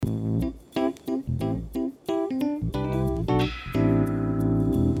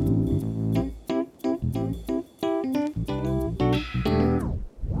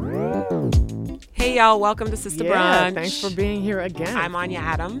y'all. Welcome to Sister Brunch. Thanks for being here again. I'm Anya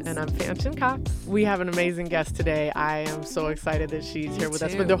Adams. And I'm Fanchon Cox. We have an amazing guest today. I am so excited that she's here with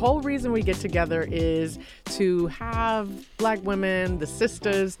us. But the whole reason we get together is to have Black women, the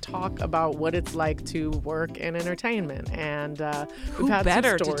sisters, talk about what it's like to work in entertainment. And who we've had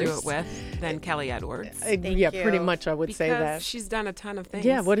better some to do it with than Kelly Edwards? Pretty much I would say that. Because she's done a ton of things.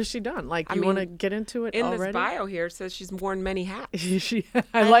 Yeah, what has she done? Like, you want to get into it already? In this bio here, it says she's worn many hats.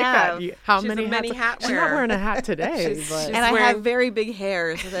 I like that. How she's many a many hat She's not wearing a hat today. And I have very big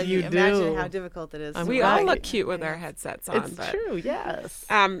hair, so that you imagine how difficult it is. We all look cute with our headsets on. It's true, yes.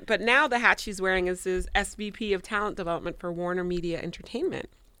 But now the hat she's wearing is SVP of Talent Development for Warner Media Entertainment.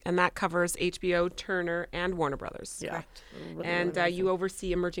 And that covers HBO, Turner, and Warner Brothers. Yeah. Correct. And you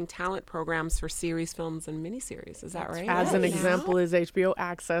oversee emerging talent programs for series, films, and miniseries. Is that right? As an example is HBO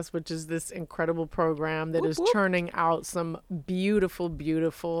Access, which is this incredible program that is churning out some beautiful,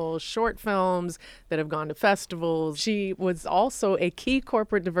 beautiful short films that have gone to festivals. She was also a key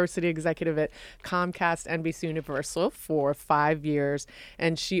corporate diversity executive at Comcast NBC Universal for 5 years,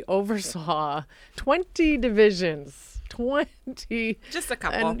 and she oversaw 20 divisions. 20. Just a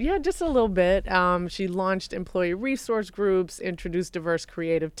couple. And just a little bit. She launched employee resource groups, introduced diverse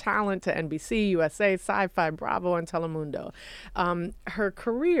creative talent to NBC, USA, Sci-Fi, Bravo, and Telemundo. Her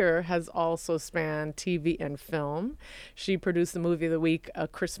career has also spanned TV and film. She produced the movie of the week, A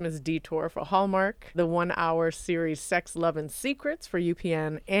Christmas Detour for Hallmark, the 1-hour series Sex, Love, and Secrets for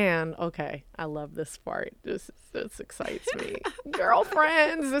UPN, and, I love this part. This excites me.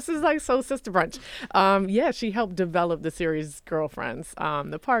 Girlfriends. This is like so Sister Brunch. She helped develop the series Girlfriends,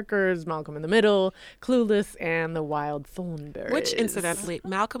 the Parkers, Malcolm in the Middle, Clueless, and the Wild Thornberrys. Which, incidentally,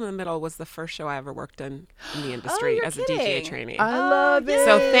 Malcolm in the Middle was the first show I ever worked in the industry as a DGA trainee. I love it.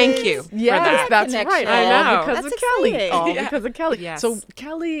 So thank you for that. That's right. I know. Because that's of Kelly. exciting. All because of Kelly. Yes. So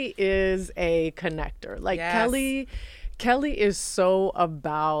Kelly is a connector. Like Yes. Kelly is so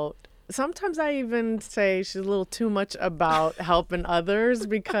about. Sometimes I even say she's a little too much about helping others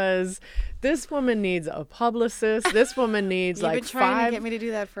because this woman needs a publicist. This woman needs You've like been trying 5. to get me to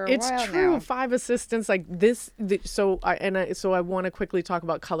do that for a It's while true. now. 5 assistants like this. So I want to quickly talk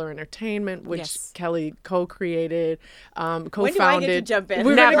about Color Entertainment, which Kelly co-created, co-founded. When do I get to jump in?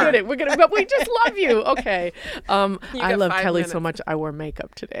 We're Never. gonna get it. But we just love you. Okay. I get love 5 Kelly minutes. so much. I wore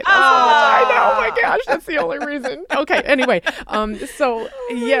makeup today. That's how much I know. Oh my gosh, that's the only reason. Okay. Anyway. So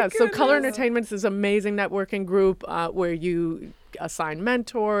Color Entertainment is this amazing networking group where you assign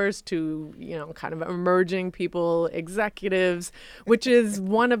mentors to kind of emerging people, executives, which is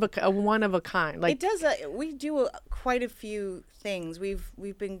one of a kind. Like it does. We do quite a few things.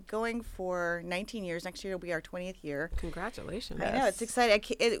 We've been going for 19 years. Next year will be our 20th year. Congratulations. I know, it's exciting.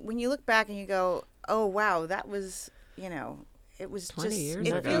 When you look back and you go, oh wow, that was it was 20 just. years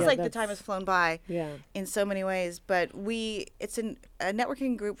It ago. feels like the time has flown by. Yeah. In so many ways, but it's a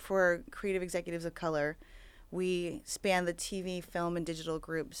networking group for creative executives of color. We span the TV, film, and digital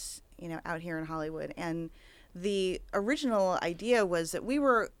groups, out here in Hollywood. And the original idea was that we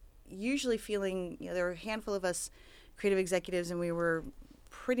were usually feeling, there were a handful of us creative executives, and we were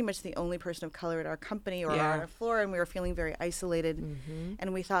pretty much the only person of color at our company or on our floor, and we were feeling very isolated. Mm-hmm.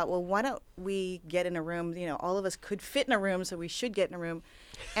 And we thought, well, why don't we get in a room? All of us could fit in a room, so we should get in a room.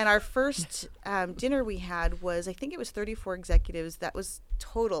 And our first dinner we had was, I think it was 34 executives. That was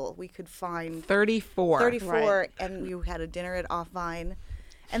total. We could find 34. 34, Right. and we had a dinner at Off Vine.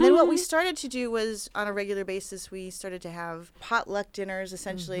 And then what we started to do was, on a regular basis, we started to have potluck dinners.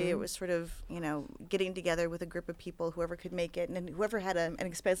 Essentially, it was sort of, getting together with a group of people, whoever could make it. And then whoever had an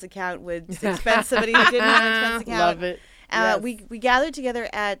expense account would expense somebody who didn't have an expense account. Love it. Yes. We gathered together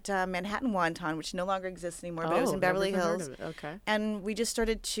at Manhattan Wonton, which no longer exists anymore, but it was in Beverly never heard Hills. of it. Okay. And we just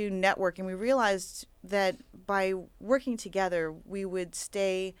started to network, and we realized that by working together, we would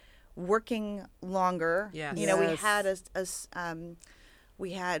stay working longer. Yes. We had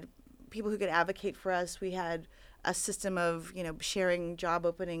we had people who could advocate for us. We had a system of sharing job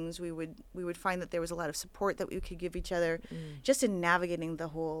openings. We would find that there was a lot of support that we could give each other, just in navigating the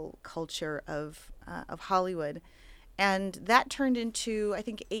whole culture of Hollywood. And that turned into, I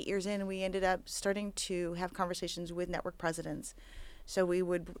think 8 years in, we ended up starting to have conversations with network presidents. So we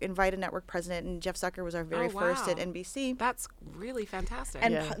would invite a network president, and Jeff Zucker was our very first at NBC. That's really fantastic.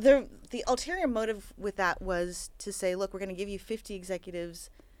 And the ulterior motive with that was to say, look, we're going to give you 50 executives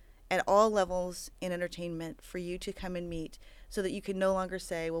at all levels in entertainment for you to come and meet, so that you can no longer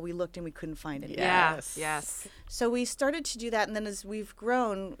say, well, we looked and we couldn't find it. Yes. So we started to do that, and then as we've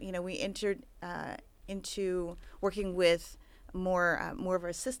grown, we entered into working with more of our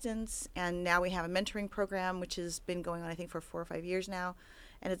assistants, and now we have a mentoring program which has been going on, I think, for 4 or 5 years now,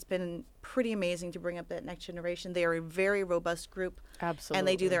 and it's been pretty amazing to bring up that next generation. They are a very robust group. Absolutely. And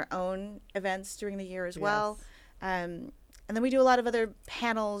they do their own events during the year as well. And then we do a lot of other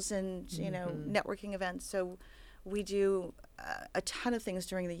panels and, networking events. So we do a ton of things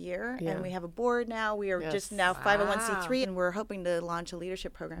during the year, and we have a board now. We are just now 501c3, and we're hoping to launch a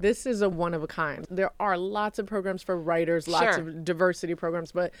leadership program. This is a one of a kind. There are lots of programs for writers, lots of diversity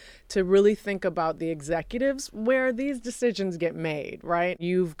programs, but to really think about the executives where these decisions get made, right?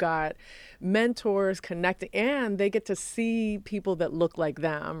 You've got mentors connecting, and they get to see people that look like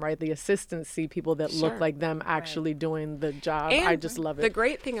them, right? The assistants see people that look like them actually doing the job. And I just love it. The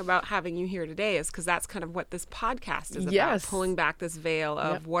great thing about having you here today is because that's kind of what this podcast is about, pulling back this veil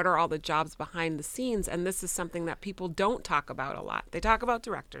of what are all the jobs behind the scenes. And this is something that people don't talk about a lot. They talk about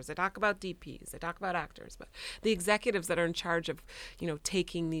directors, they talk about DPs, they talk about actors, but the executives that are in charge of,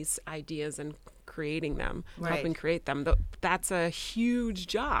 taking these ideas and creating them, helping create them, that's a huge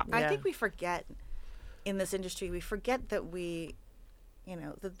job. I think we forget in this industry, that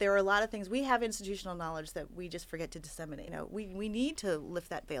that there are a lot of things. We have institutional knowledge that we just forget to disseminate. We need to lift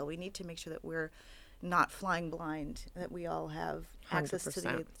that veil. We need to make sure that we're not flying blind, that we all have access to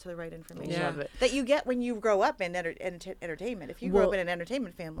the right information that you get when you grow up in entertainment. If you grow up in an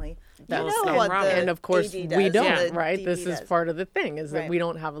entertainment family, you know what the and of course AD does, we don't, the right? DP This does. is part of the thing is that we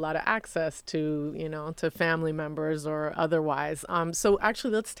don't have a lot of access to, to family members or otherwise. So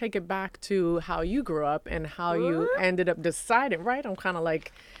actually, let's take it back to how you grew up and how you ended up deciding, right? I'm kind of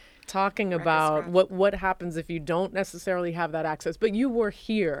like talking about what happens if you don't necessarily have that access, but you were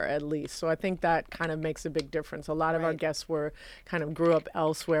here at least. So I think that kind of makes a big difference. A lot of our guests grew up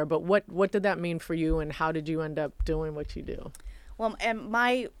elsewhere, but what did that mean for you, and how did you end up doing what you do? Well, and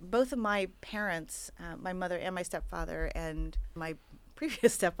both of my parents, my mother and my stepfather and my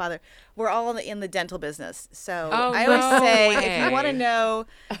previous stepfather, were all in the dental business. So I always say, if you want to know,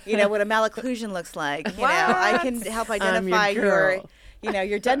 what a malocclusion looks like, I can help identify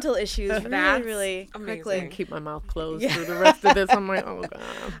your dental issues really quickly. And keep my mouth closed through the rest of this. I'm like, oh God.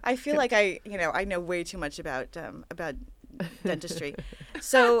 I feel like I know way too much about dentistry.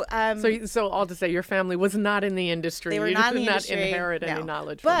 So all to say, your family was not in the industry. They were you not in did the not industry. inherit any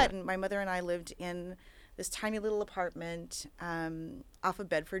knowledge. But my mother and I lived in this tiny little apartment off of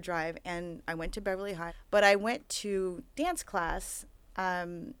Bedford Drive, and I went to Beverly High. But I went to dance class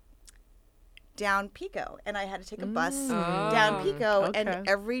down Pico, and I had to take a bus down Pico, and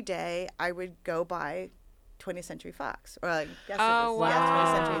every day I would go by 20th Century Fox, or I guess it was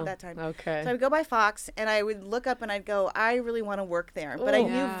 20th Century at that time. Okay. So I would go by Fox, and I would look up and I'd go, I really want to work there. But I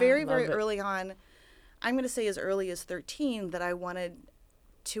knew very, very early on, I'm going to say as early as 13, that I wanted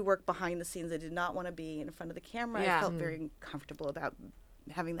to work behind the scenes. I did not want to be in front of the camera. I felt very comfortable about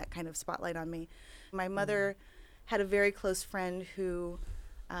having that kind of spotlight on me. My mother had a very close friend who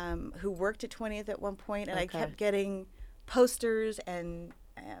worked at 20th at one point, and I kept getting posters and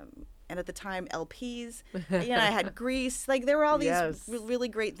at the time LPs. I had Grease. Like, there were all these really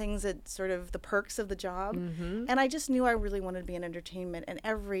great things that sort of the perks of the job. And I just knew I really wanted to be in entertainment. And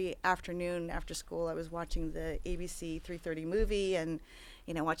every afternoon after school, I was watching the ABC 3:30 movie and,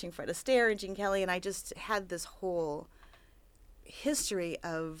 watching Fred Astaire and Gene Kelly. And I just had this whole history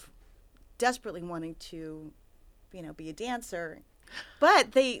of desperately wanting to, be a dancer.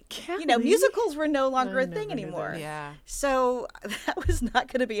 But musicals were no longer a thing anymore. Yeah. So that was not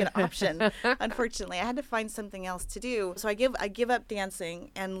going to be an option. Unfortunately, I had to find something else to do. So I give up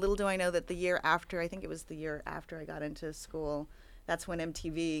dancing, and little do I know that the year after, I think it was the year after I got into school, that's when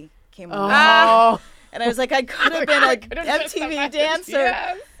MTV came along. And I was like, I could have been an MTV dancer.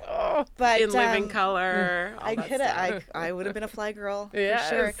 Yes. Oh. But In Living Color. I would have been a fly girl for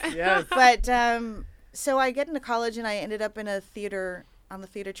sure. Yes. But so I get into college, and I ended up in a theater, on the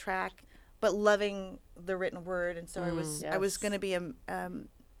theater track, but loving the written word. And so I was going to be an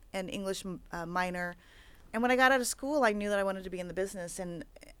English minor. And when I got out of school, I knew that I wanted to be in the business. And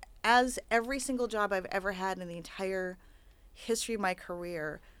as every single job I've ever had in the entire history of my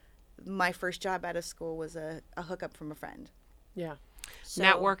career, my first job out of school was a hookup from a friend. Yeah. So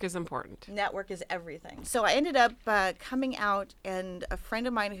network is important. Network is everything. So I ended up coming out, and a friend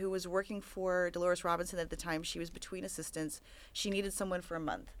of mine who was working for Dolores Robinson at the time, she was between assistants. She needed someone for a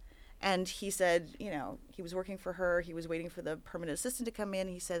month. And he said, he was working for her. He was waiting for the permanent assistant to come in.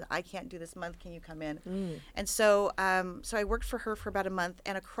 He said, I can't do this month. Can you come in? And so so I worked for her for about a month.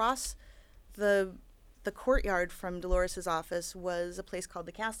 And across the courtyard from Dolores's office was a place called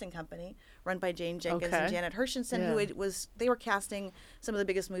The Casting Company, run by Jane Jenkins and Janet Hershenson, who they were casting some of the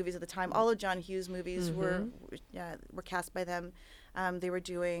biggest movies at the time. All of John Hughes' movies were cast by them. They were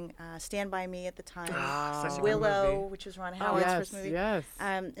doing Stand By Me at the time. Such a good Willow, movie. which was Ron Howard's first movie. Yes.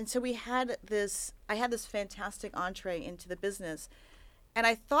 And so I had this fantastic entree into the business. And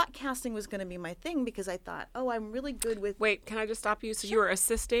I thought casting was going to be my thing because I thought, I'm really good with... Wait, can I just stop you? So you were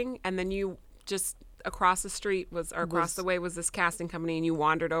assisting, and then you just across the street across the way was this casting company, and you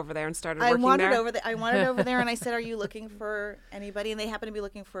wandered over there and started working there? I wandered over there, and I said, "Are you looking for anybody?" And they happened to be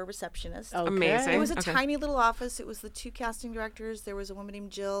looking for a receptionist. Okay. Amazing. It was a tiny little office. It was the two casting directors. There was a woman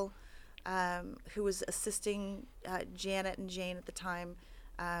named Jill, who was assisting Janet and Jane at the time.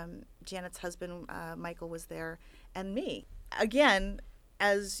 Janet's husband, Michael, was there, and me. Again,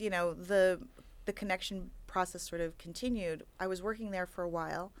 as you know, the connection process sort of continued. I was working there for a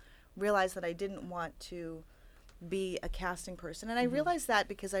while, realized that I didn't want to be a casting person. And I realized that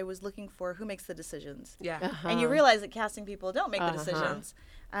because I was looking for who makes the decisions. Yeah. And you realize that casting people don't make the decisions.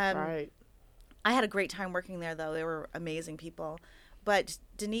 Right. I had a great time working there, though. They were amazing people. But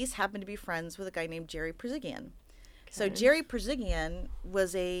Denise happened to be friends with a guy named Jerry Perzigian. So Jerry Perzigian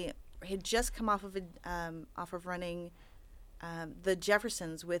had just come off of running the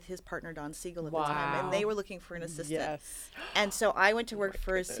Jeffersons with his partner Don Siegel at the time, and they were looking for an assistant. Yes. And so I went to work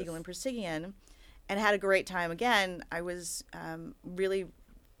for Siegel and Perzigian, and had a great time. Again, I was really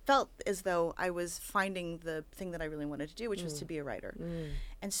felt as though I was finding the thing that I really wanted to do, which was to be a writer.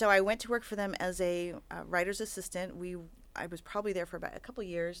 And so I went to work for them as a writer's assistant. I was probably there for about a couple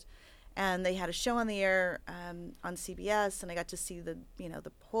years. And they had a show on the air on CBS, and I got to see the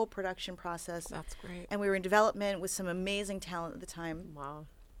whole production process. That's great. And we were in development with some amazing talent at the time. Wow.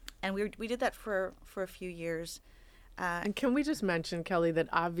 And we did that for a few years. And can we just mention, Kelly, that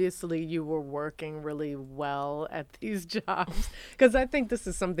obviously you were working really well at these jobs? Because I think this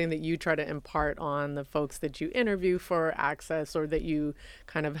is something that you try to impart on the folks that you interview for Access, or that you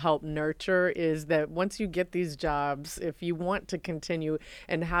kind of help nurture, is that once you get these jobs, if you want to continue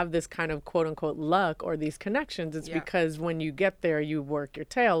and have this kind of quote unquote luck or these connections, it's because when you get there, you work your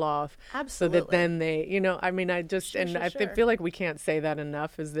tail off. Absolutely. So that then they, I feel like we can't say that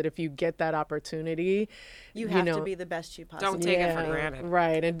enough, is that if you get that opportunity, you have to be the best you possibly don't take it for granted.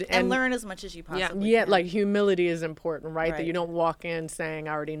 Right. And learn as much as you possibly can. Yeah, like humility is important, right? That you don't walk in saying,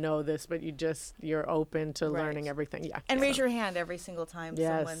 I already know this, but you're open to learning everything. Yeah. And raise your hand every single time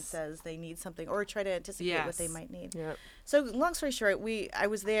someone says they need something, or try to anticipate what they might need. Yep. So long story short, I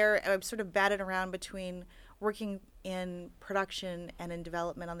was there. I sort of batted around between working in production and in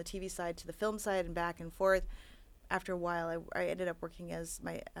development on the TV side to the film side and back and forth. After a while, I ended up working as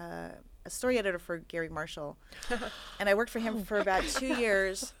a story editor for Gary Marshall, and I worked for him for about 2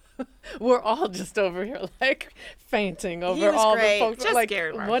 years. We're all just over here like fainting over He was all great. the folks. Just like,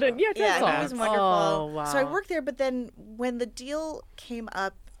 Gary Marshall. What? He was wonderful. Oh, wow. So I worked there, but then when the deal came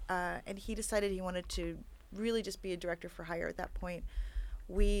up, and he decided he wanted to really just be a director for hire at that point,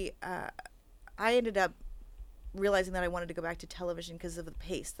 I ended up realizing that I wanted to go back to television because of the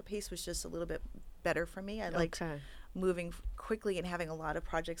pace. The pace was just a little bit better for me. I liked moving quickly and having a lot of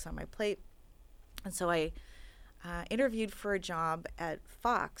projects on my plate. And so I interviewed for a job at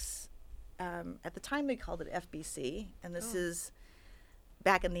Fox. At the time, they called it FBC, and this is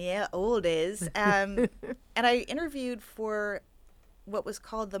back in the old days. And I interviewed for what was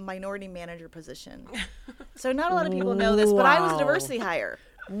called the minority manager position. So not a lot of people know this, but I was a diversity hire.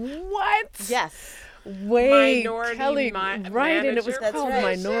 What? Yes. Wait, Minority Kelly, right, and it was manager? called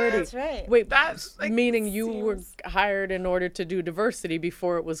right. minority. That's right. Wait, That's, like, meaning you were seems- hired in order to do diversity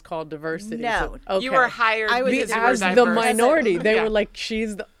before it was called diversity. No. So, okay. You were hired I was because you were as the diverse. minority. They Yeah. were like,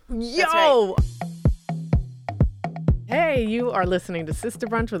 she's the right. Hey, you are listening to Sister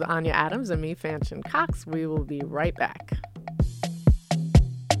Brunch with Anya Adams and me, Fanchon Cox. We will be right back.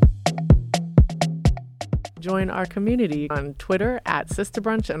 Join our community on Twitter at Sister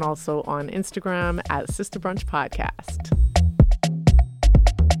Brunch and also on Instagram at Sister Brunch Podcast.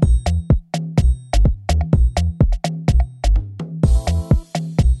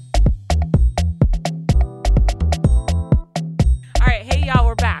 All right, hey y'all,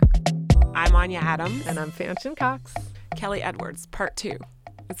 we're back. I'm Anya Adams. And I'm Fanchon Cox. Kelly Edwards, part 2.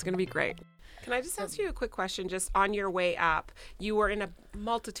 It's going to be great. Can I just ask you a quick question? Just on your way up, you were in a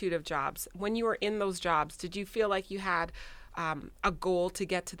multitude of jobs. When you were in those jobs, did you feel like you had a goal to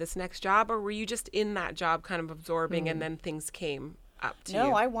get to this next job, or were you just in that job kind of absorbing and then things came up to you?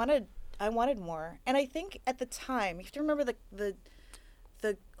 No, I wanted more. And I think at the time, you have to remember the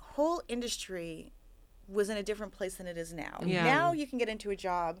whole industry was in a different place than it is now. Yeah. Now you can get into a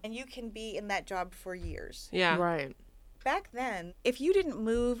job and you can be in that job for years. Yeah. Right. Back then, if you didn't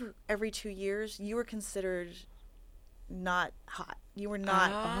move every 2 years, you were considered not hot. You were not.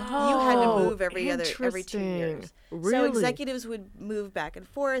 You had to move every 2 years. Really? So executives would move back and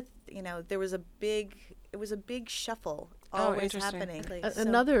forth. You know, it was a big shuffle always happening.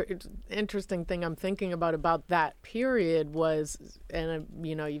 Another interesting thing I'm thinking about that period was, and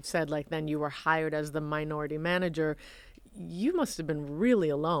you know, you've said like then you were hired as the minority manager. You must have been really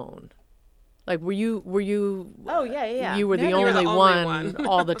alone. Like, were you? Oh yeah. You were the only one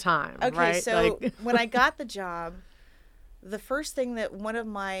all the time. Okay, right? So when I got the job, the first thing that one of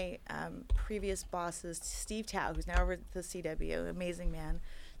my previous bosses, Steve Tao, who's now over at the CW, amazing man.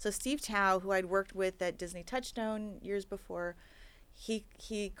 So Steve Tao, who I'd worked with at Disney Touchstone years before,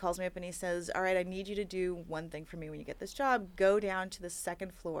 he calls me up and he says, all right, I need you to do one thing for me when you get this job. Go down to the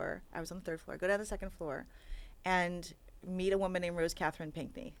second floor. I was on the third floor. Go down to the second floor and meet a woman named Rose Catherine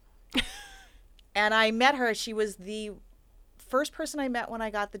Pinkney. And I met her. She was the first person I met when I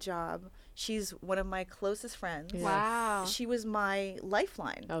got the job. She's one of my closest friends. Yes. Wow. She was my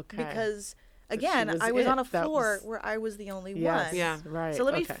lifeline. Okay. Because, again, I was on a floor where I was the only one. Yeah. Right. So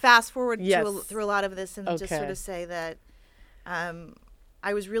let me fast forward Yes. through a lot of this and just sort of say that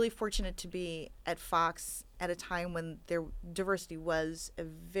I was really fortunate to be at Fox at a time when their diversity was a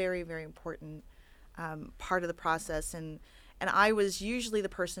very, very important part of the process. And I was usually the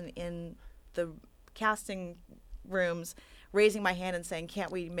person in the casting rooms raising my hand and saying,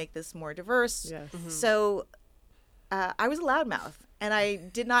 can't we make this more diverse? Yes. Mm-hmm. So I was a loudmouth, and I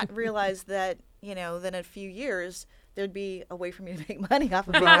did not realize that, you know, then in a few years there'd be a way for me to make money off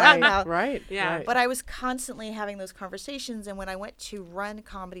of being a loudmouth. Right. Yeah. Right. But I was constantly having those conversations, and when I went to run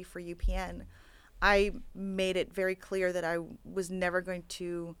comedy for UPN, I made it very clear that I was never going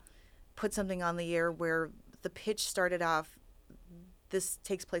to put something on the air where the pitch started off, this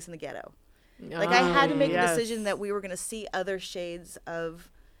takes place in the ghetto. Like, I had to make a decision that we were going to see other shades of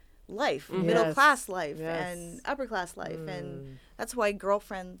life, middle class life and upper class life. And that's why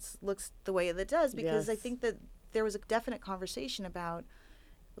Girlfriends looks the way that it does, because I think that there was a definite conversation about,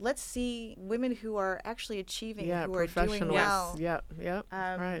 let's see women who are actually achieving, who are doing well.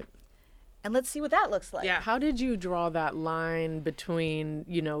 Right. And let's see what that looks like. Yeah. How did you draw that line between,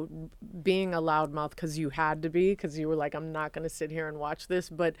 you know, being a loudmouth because you had to be, because you were like, I'm not going to sit here and watch this,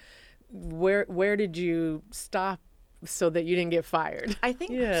 but where did you stop so that you didn't get fired? I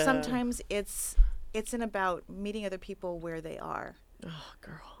think sometimes it's in about meeting other people where they are. Oh,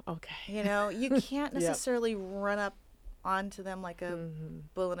 girl. Okay. You know, you can't necessarily run up onto them like a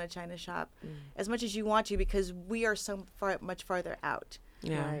bull in a china shop as much as you want to, because we are so much farther out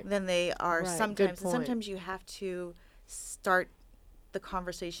than they are sometimes. And sometimes you have to start the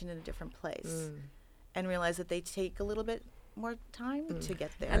conversation in a different place and realize that they take a little bit more time to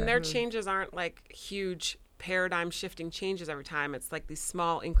get there. And their changes aren't like huge paradigm shifting changes every time. It's like these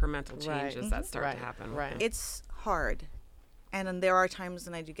small incremental changes that start to happen. Right. It's hard. And then there are times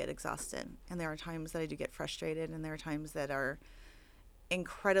when I do get exhausted, and there are times that I do get frustrated, and there are times that are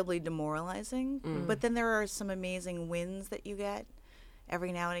incredibly demoralizing. But then there are some amazing wins that you get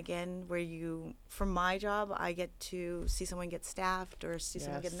every now and again, where you, from my job, I get to see someone get staffed or see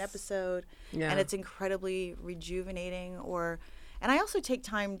someone get an episode, and it's incredibly rejuvenating. And I also take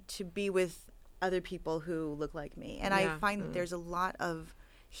time to be with other people who look like me, and I find that there's a lot of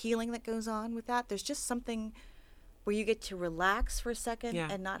healing that goes on with that. There's just something where you get to relax for a second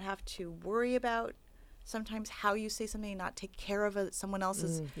and not have to worry about sometimes how you say something and not take care of someone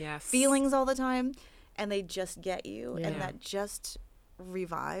else's feelings all the time, and they just get you, and that just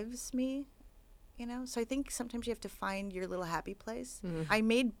revives me, you know. So I think sometimes you have to find your little happy place. I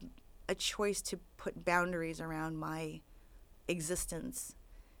made a choice to put boundaries around my existence,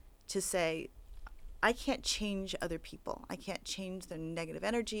 to say I can't change other people, I can't change their negative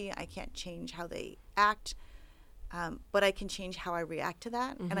energy, I can't change how they act, but I can change how I react to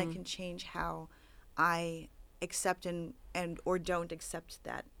that, and I can change how I accept and or don't accept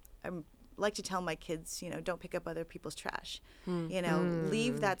that. I like to tell my kids, you know, don't pick up other people's trash. You know,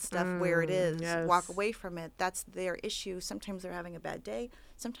 leave that stuff where it is. Walk away from it. That's their issue. Sometimes they're having a bad day.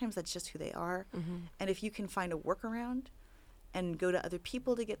 Sometimes that's just who they are. And if you can find a workaround and go to other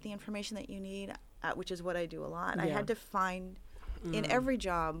people to get the information that you need, which is what I do a lot. I had to find in every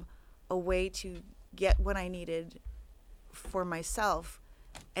job a way to get what I needed for myself,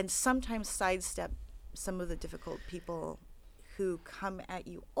 and sometimes sidestep some of the difficult people who come at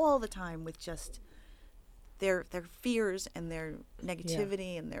you all the time with just their fears and their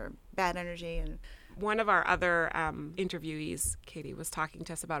negativity and their bad energy. And one of our other interviewees, Katie, was talking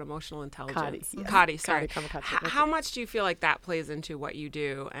to us about emotional intelligence. Kadi, sorry. How much do you feel like that plays into what you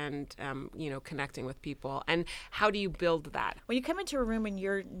do and, you know, connecting with people? And how do you build that? When you come into a room and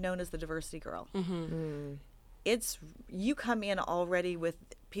you're known as the diversity girl, you come in already with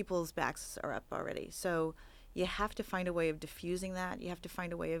people's backs are up already. So you have to find a way of diffusing that. You have to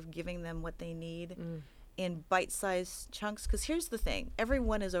find a way of giving them what they need in bite-sized chunks. Because here's the thing.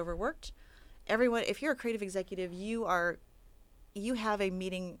 Everyone is overworked. Everyone, if you're a creative executive, you have a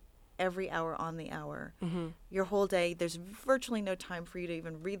meeting every hour on the hour. Your whole day, there's virtually no time for you to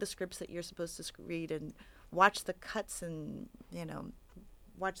even read the scripts that you're supposed to read and watch the cuts and,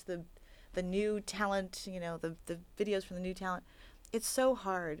 watch the new talent, the videos from the new talent. It's so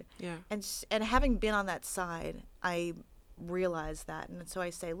hard. Yeah. And having been on that side, I realized that. And so I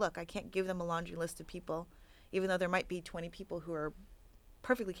say, look, I can't give them a laundry list of people, even though there might be 20 people who are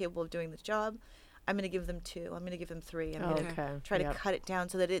perfectly capable of doing this job. I'm going to give them 2. I'm going to give them 3. I'm going to try to cut it down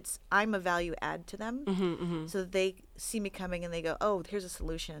so that I'm a value add to them, so that they see me coming and they go, oh, here's a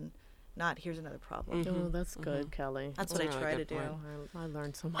solution, not here's another problem. Oh, that's good, Kelly. That's what I try to do. I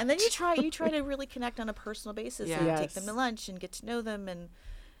learned so much. And then you try to really connect on a personal basis and take them to lunch and get to know them and,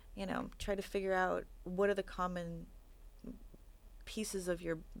 try to figure out what are the common pieces of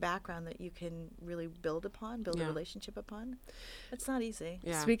your background that you can really build a relationship upon. It's not easy.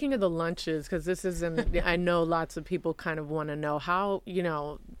 Yeah. Speaking of the lunches, because this isn't, I know lots of people kind of want to know how,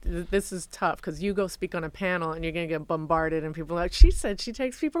 this is tough because you go speak on a panel and you're going to get bombarded and people are like, she said she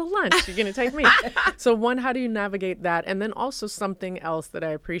takes people to lunch. You're going to take me. So one, how do you navigate that? And then also something else that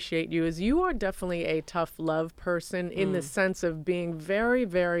I appreciate you is you are definitely a tough love person in the sense of being very,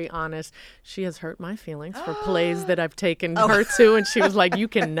 very honest. She has hurt my feelings for plays that I've taken her to. And she was like, you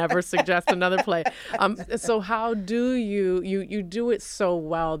can never suggest another play. So how do you do it so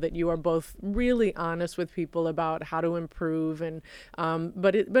well that you are both really honest with people about how to improve and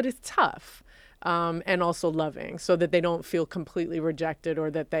but it's tough. And also loving so that they don't feel completely rejected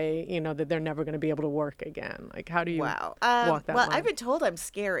or that they, that they're never going to be able to work again. Like, how do you walk that line? I've been told I'm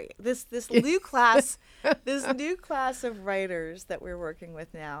scary. This new class, of writers that we're working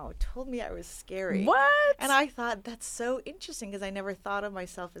with now told me I was scary. What? And I thought that's so interesting because I never thought of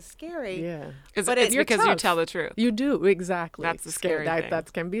myself as scary. Yeah. It's because tough. You tell the truth. You do, exactly. That's the scary thing.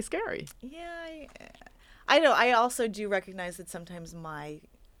 That can be scary. Yeah. I know. I also do recognize that sometimes my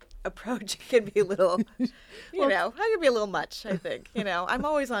approach can be a little, I can be a little much, I think. I'm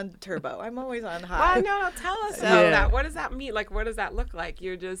always on turbo. I'm always on high. Well, no, tell us that. What does that mean? Like, what does that look like?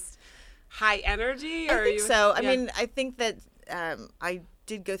 You're just high energy? I think so. I mean, I think that I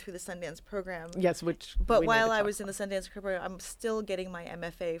did go through the Sundance program. Yes, but while I was in the Sundance program, I'm still getting my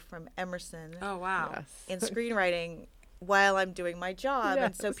MFA from Emerson. Oh, wow. Yes. In screenwriting while I'm doing my job. Yes.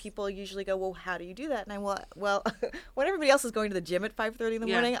 And so people usually go, well, how do you do that? And I'm, well, when everybody else is going to the gym at 5:30 in the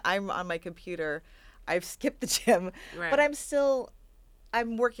morning, I'm on my computer. I've skipped the gym. Right. But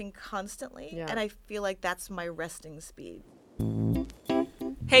I'm working constantly. Yeah. And I feel like that's my resting speed.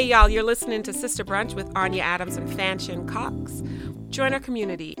 Hey, y'all, you're listening to Sister Brunch with Anya Adams and Fanchon Cox. Join our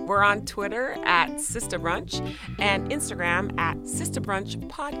community. We're on Twitter at Sister Brunch and Instagram at Sister Brunch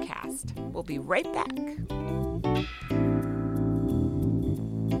Podcast. We'll be right back.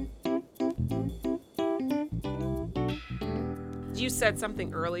 You said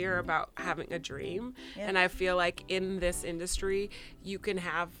something earlier about having a dream, and I feel like in this industry, you can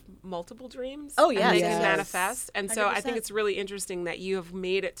have multiple dreams. Oh, yeah. And they can manifest. And so 100%. I think it's really interesting that you have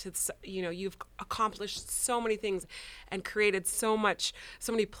made it to, you've accomplished so many things and created so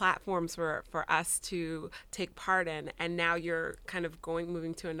many platforms for us to take part in. And now you're kind of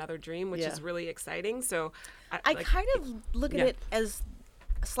moving to another dream, which is really exciting. So I kind of look at it as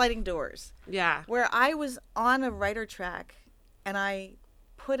sliding doors. Yeah. Where I was on a writer track and I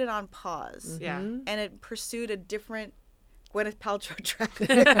put it on pause. Yeah. And it pursued a different Gwyneth Paltrow track.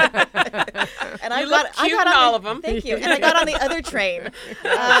 And I got on all of them. Thank you. And I got on the other train.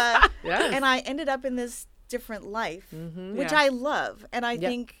 And I ended up in this different life, which I love. And I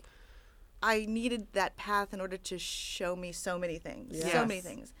think I needed that path in order to show me so many things. Yes. So many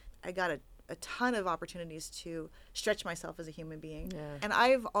things. I got a ton of opportunities to stretch myself as a human being. Yeah. And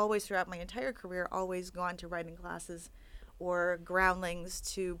I've always, throughout my entire career, always gone to writing classes or groundlings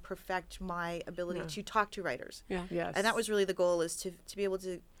to perfect my ability to talk to writers. Yeah. Yes. And that was really the goal, is to be able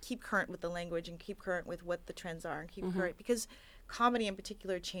to keep current with the language and keep current with what the trends are and keep current, because comedy in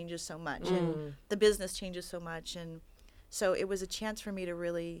particular changes so much and the business changes so much. And so it was a chance for me to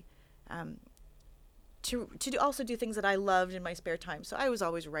really also do things that I loved in my spare time. So I was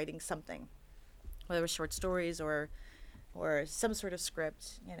always writing something, whether it was short stories or some sort of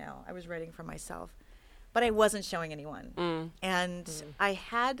script. I was writing for myself. But I wasn't showing anyone. And I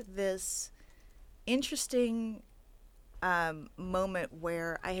had this interesting moment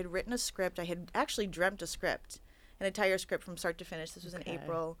where I had written a script. I had actually dreamt a script, an entire script from start to finish. This was in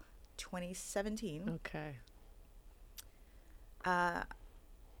April 2017. Okay.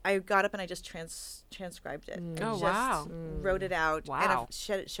 I got up and I just transcribed it. And Oh, just wow. wrote it out. Wow. And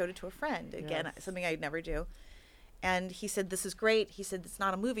I showed it to a friend. Again, something I'd never do. And he said, "This is great." He said, "It's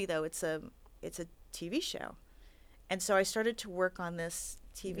not a movie though. It's a TV show." And so I started to work on this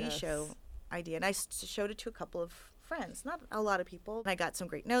TV show idea, and I showed it to a couple of friends, not a lot of people. And I got some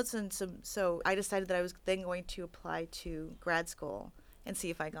great notes, and so I decided that I was then going to apply to grad school and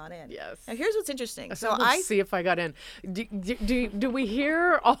see if I got in. Yes. Now here's what's interesting. So I see if I got in. Do we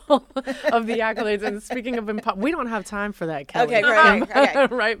hear all of the accolades? And speaking of we don't have time for that, Kelly. Okay, great. Okay.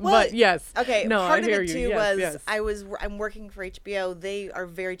 Right, Well, but yes. Okay. No, part I hear of it you. too Yes, was I'm working for HBO. They are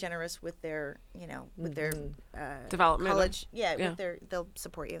very generous with their with their Development. college. Yeah. They'll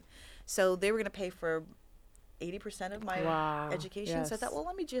support you. So they were going to pay for 80% of my education. So I thought, well,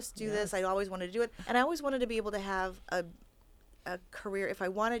 let me just do this. I always wanted to do it, and I always wanted to be able to have a career if I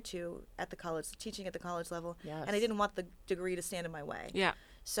wanted to at the college, teaching at the college level. Yes. And I didn't want the degree to stand in my way. Yeah.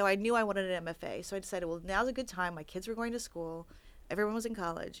 So I knew I wanted an MFA. So I decided, well, now's a good time. My kids were going to school. Everyone was in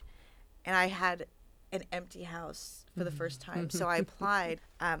college. And I had an empty house for the first time. So I applied.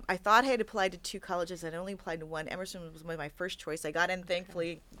 I thought I had applied to 2 colleges. I'd only applied to 1. Emerson was my first choice. I got in,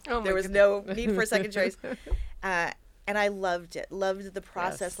 thankfully. There was no need for a second choice. And I loved it. Loved the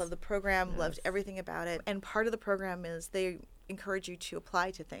process, loved the program, loved everything about it. And part of the program is they encourage you to apply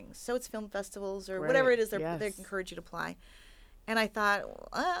to things. So it's film festivals or whatever it is, they encourage you to apply. And I thought,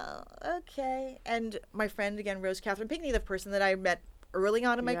 oh, okay. And my friend, again, Rose Catherine Pinkney, the person that I met early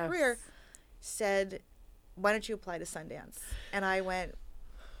on in my career, said, "Why don't you apply to Sundance?" And I went,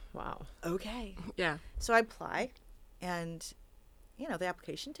 wow. Okay. Yeah. So I apply, and, the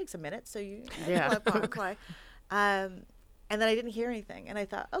application takes a minute. So you apply. And then I didn't hear anything. And I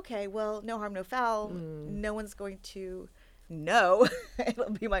thought, okay, well, no harm, no foul. No one's going to know. It'll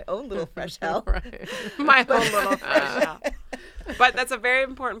be my own little fresh hell. Right. My own little fresh hell. But that's a very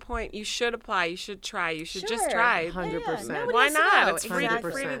important point. You should apply. You should try. You should just try. 100%. Why not? Know. It's free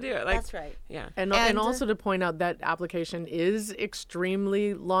to do it. That's right. Yeah. And also to point out that application is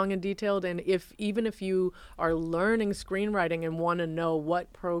extremely long and detailed. And even if you are learning screenwriting and want to know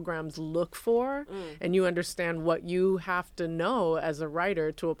what programs look for, and you understand what you have to know as a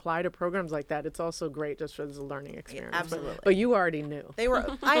writer to apply to programs like that, it's also great just as a learning experience. Absolutely. But you already knew. They were.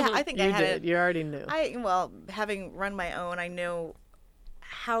 I think you I had did. You already knew. Having run my own, I know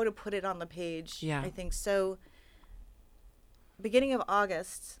how to put it on the page. Yeah. I think so. Beginning of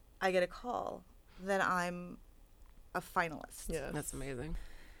August, I get a call that I'm a finalist. Yeah, that's amazing.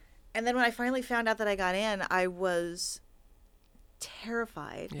 And then when I finally found out that I got in, I was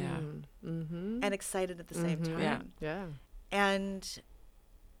terrified. Yeah. And excited at the same time. Yeah.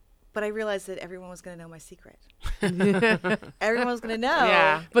 But I realized that everyone was going to know my secret. Everyone was going to know.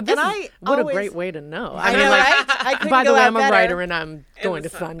 Yeah. But what a great way to know. I know, right? I couldn't by the go way, out I'm a better. writer and I'm going to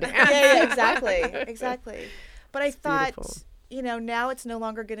Sundance. Yeah, exactly. But I thought, beautiful. Now it's no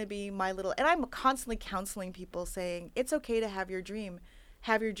longer going to be my little. And I'm constantly counseling people, saying it's okay to have your dream,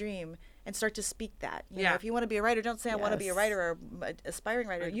 and start to speak that. You know, if you want to be a writer, don't say I want to be a writer or an aspiring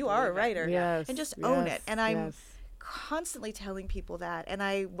writer. You are a writer, and just own it. And I'm constantly telling people that, and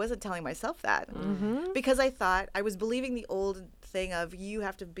I wasn't telling myself that because I thought I was believing the old thing of you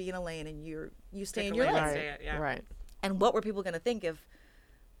have to be in a lane and you stay in your lane. Right. And what were people going to think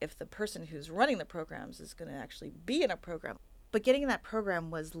if the person who's running the programs is going to actually be in a program? But getting in that program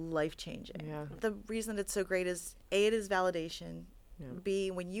was life-changing. Yeah. The reason it's so great is A, it is validation. Yeah.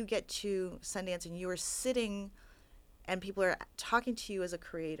 B, when you get to Sundance and you are sitting and people are talking to you as a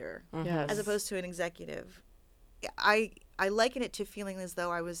creator as opposed to an executive, I liken it to feeling as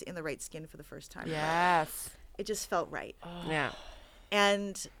though I was in the right skin for the first time. Yes. It just felt right. Yeah.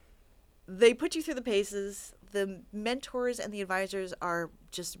 And they put you through the paces. The mentors and the advisors are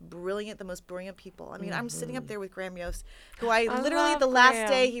just brilliant, the most brilliant people. I mean, I'm sitting up there with Graham Yost, who I literally, the last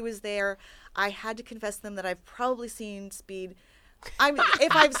day he was there, I had to confess to them that I've probably seen Speed.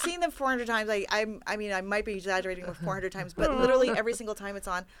 If I've seen them 400 times, I might be exaggerating with 400 times, but literally every single time it's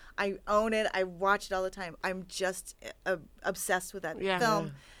on, I own it. I watch it all the time. I'm just obsessed with that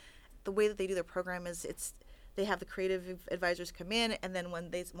film. The way that they do their program is they have the creative advisors come in, and then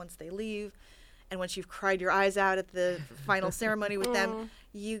once they leave, and once you've cried your eyes out at the final ceremony with them,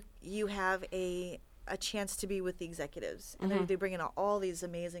 you have a chance to be with the executives, and they bring in all these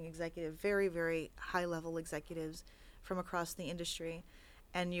amazing executives, very, very high level executives from across the industry,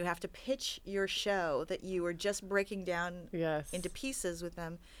 and you have to pitch your show that you were just breaking down into pieces with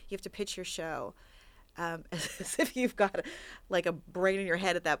them. You have to pitch your show as if you've got like a brain in your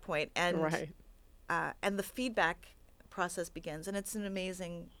head at that point, and and the feedback process begins, and it's an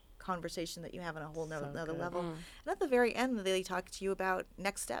amazing conversation that you have on a whole another level. And at the very end, they talk to you about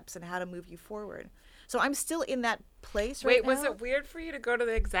next steps and how to move you forward. So I'm still in that place right now. Wait, was it weird for you to go to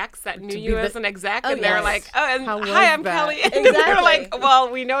the execs that knew you as an exec, and yes. they're like, "Oh, and hi, I'm Kelly." Exactly. They're like,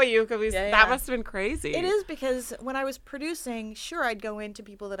 "Well, we know you because that must have been crazy." It is, because when I was producing, sure, I'd go into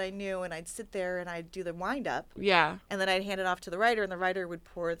people that I knew, and I'd sit there and I'd do the wind up. Yeah. And then I'd hand it off to the writer, and the writer would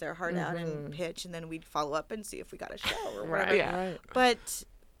pour their heart out and pitch, and then we'd follow up and see if we got a show or whatever. Yeah. But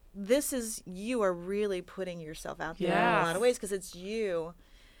this is, you are really putting yourself out there in a lot of ways, because it's you.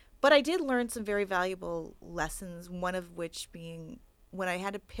 But I did learn some very valuable lessons, one of which being when I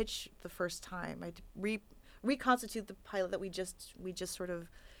had to pitch the first time, I had to reconstitute the pilot that we just sort of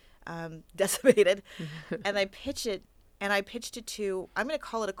decimated, and I pitched it to, I'm going to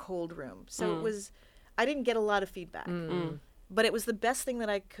call it a cold room. So I didn't get a lot of feedback, but it was the best thing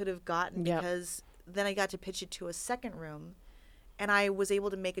that I could have gotten, because then I got to pitch it to a second room. And I was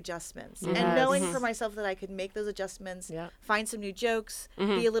able to make adjustments. Yes. And knowing for myself that I could make those adjustments, find some new jokes,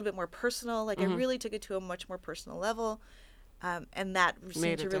 be a little bit more personal. Like I really took it to a much more personal level. And that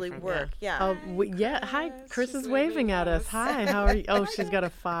seemed to really work. Yeah. Hi, Chris is waving at us. Hi, how are you? Oh, she's got a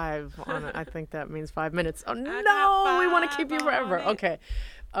 5 on it. I think that means 5 minutes. Oh, no, we want to keep you forever. Okay.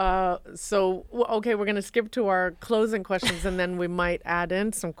 We're going to skip to our closing questions, and then we might add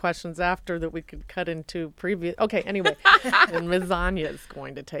in some questions after that we could cut into previous. Okay, anyway, and Ms. Anya is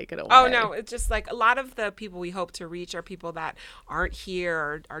going to take it away. Oh, no, it's just like a lot of the people we hope to reach are people that aren't here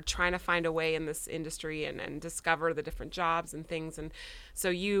or are trying to find a way in this industry and discover the different jobs and things. And so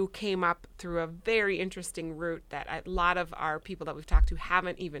you came up through a very interesting route that a lot of our people that we've talked to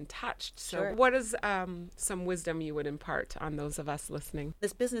haven't even touched. So what is some wisdom you would impart on those of us listening?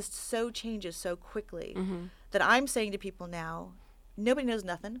 This business so changes so quickly that I'm saying to people now, nobody knows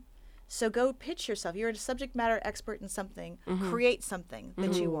nothing. So go pitch yourself. You're a subject matter expert in something. Create something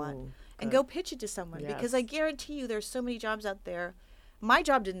that you want and go pitch it to someone, because I guarantee you there's so many jobs out there. My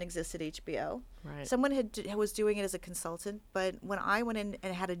job didn't exist at HBO. Right. Someone was doing it as a consultant, but when I went in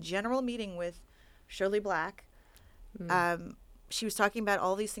and had a general meeting with Shirley Black, she was talking about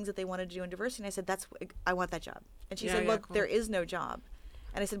all these things that they wanted to do in diversity, and I said, I want that job. And she said, look, there is no job.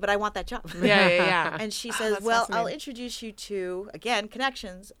 And I said, but I want that job. Yeah. And she says, well, I'll introduce you to, again,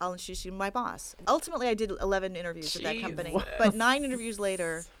 connections. I'll introduce you to my boss. Ultimately, I did 11 interviews with that company. But 9 interviews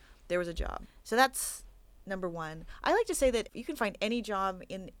later, there was a job. So that's number one. I like to say that you can find any job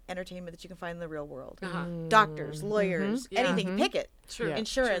in entertainment that you can find in the real world. Doctors, lawyers, anything. Pick it. True.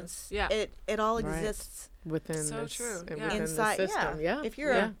 Insurance. True. Yeah. It all exists. Within inside the system. If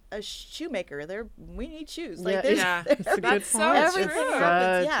you're a shoemaker, we need shoes. Like it's a good point. Everything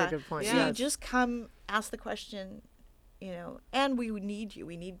happens. Such a good point. So you just come, ask the question, and we need you.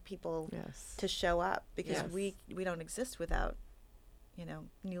 We need people to show up, because we don't exist without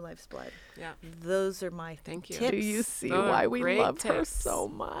New Life's blood. Yeah. Those are my tips. Do you see why we love her so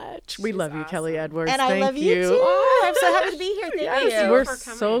much? We love you, Kelly Edwards. And Thank I love you too. Oh, I'm so happy to be here. Thank you. We're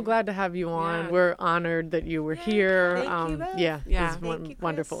so glad to have you on. Yeah. We're honored that you were here. Thank you both. It was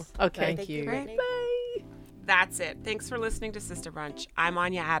wonderful. Okay. Thank you. Bye. That's it. Thanks for listening to Sister Brunch. I'm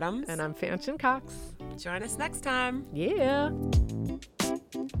Anya Adams. And I'm Fanchen Cox. Join us next time. Yeah.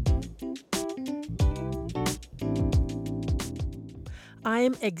 I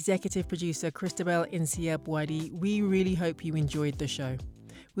am executive producer Christabel Insia-Bwadi. We really hope you enjoyed the show.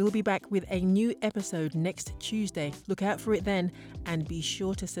 We'll be back with a new episode next Tuesday. Look out for it then, and be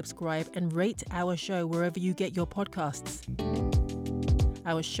sure to subscribe and rate our show wherever you get your podcasts.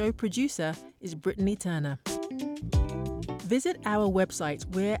 Our show producer is Brittany Turner. Visit our website.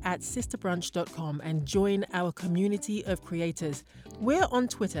 We're at sisterbrunch.com and join our community of creators. We're on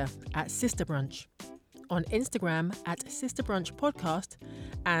Twitter at sisterbrunch, on Instagram at Sister Brunch Podcast,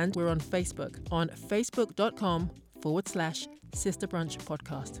 and we're on Facebook on facebook.com/Sister Brunch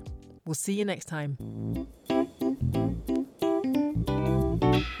Podcast. We'll see you next time.